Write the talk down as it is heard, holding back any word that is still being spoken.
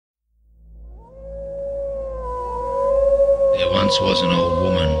once was an old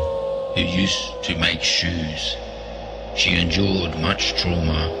woman who used to make shoes. She endured much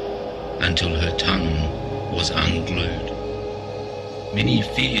trauma until her tongue was unglued. Many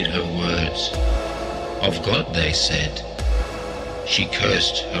feared her words. Of God, they said. She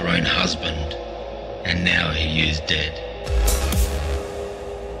cursed her own husband, and now he is dead.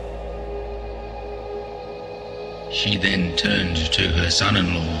 She then turned to her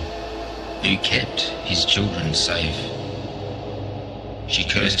son-in-law, who kept his children safe. She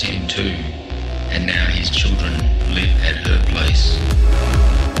cursed him too, and now his children live at her place.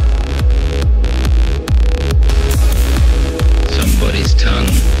 Somebody's tongue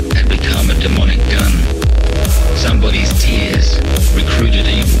had become a demonic gun. Somebody's tears recruited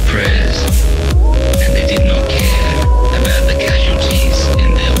evil prayers, and they did not care about the casualties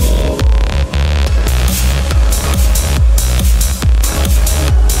in their war.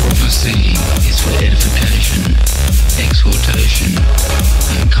 Prophecy is for edification, exhortation,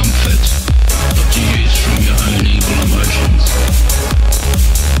 and comfort, not to use from your own evil emotions.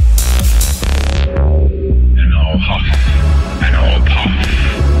 And I'll huff, and I'll puff,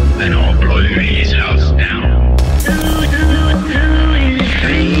 and I'll blow his house down.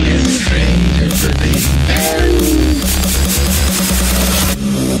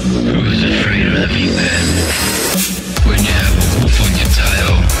 Who is afraid of the big bad? When you have a wolf on your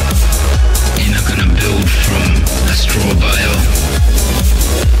tail, you're not gonna build from a straw bale.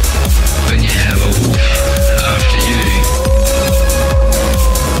 When you have a wolf after you,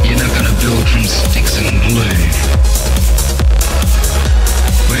 you're not gonna build from sticks and glue.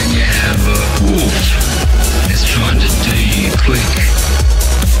 When you have a wolf that's trying to do you quick,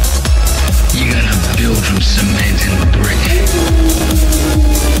 you're gonna build from cement and brick.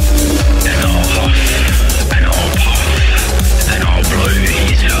 And I'll huff, and I'll puff, and I'll blow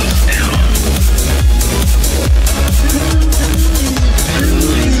his house down. Who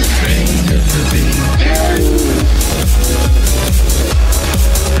is afraid of the big bad?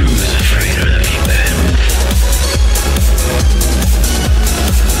 Who is afraid of the big bad?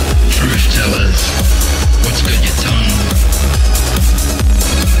 Truth tellers, what's got your tongue?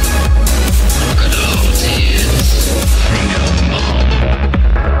 Crocodile tears from your mom.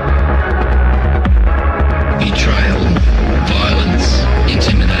 Betrayal, violence,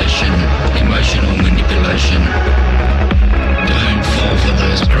 intimidation, emotional manipulation. Don't fall for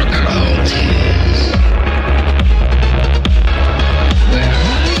those crocodile tears. Where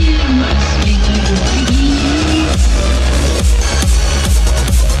are you, my sweet little piggy?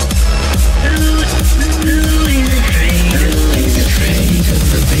 Who is afraid of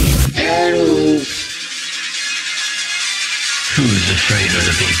the big bad wolf? Who is afraid of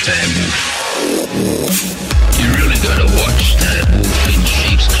the big bad wolf? You really gotta watch that wolf in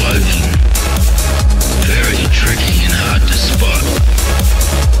sheep's clothing. Very tricky and hard to spot.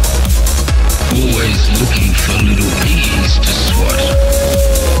 Always looking for little piggies to swat.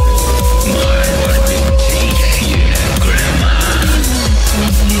 My, what big teeth you have, Grandma.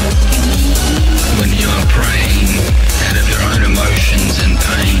 When you are praying out of your own emotions and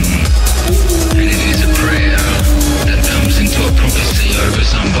pain, and it is a prayer that comes into a prophecy over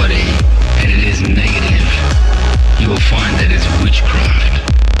somebody, and it is negative, you will find that it's witchcraft.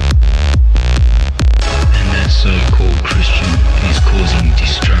 And that so-called Christian is causing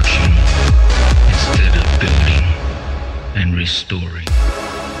destruction instead of building and restoring.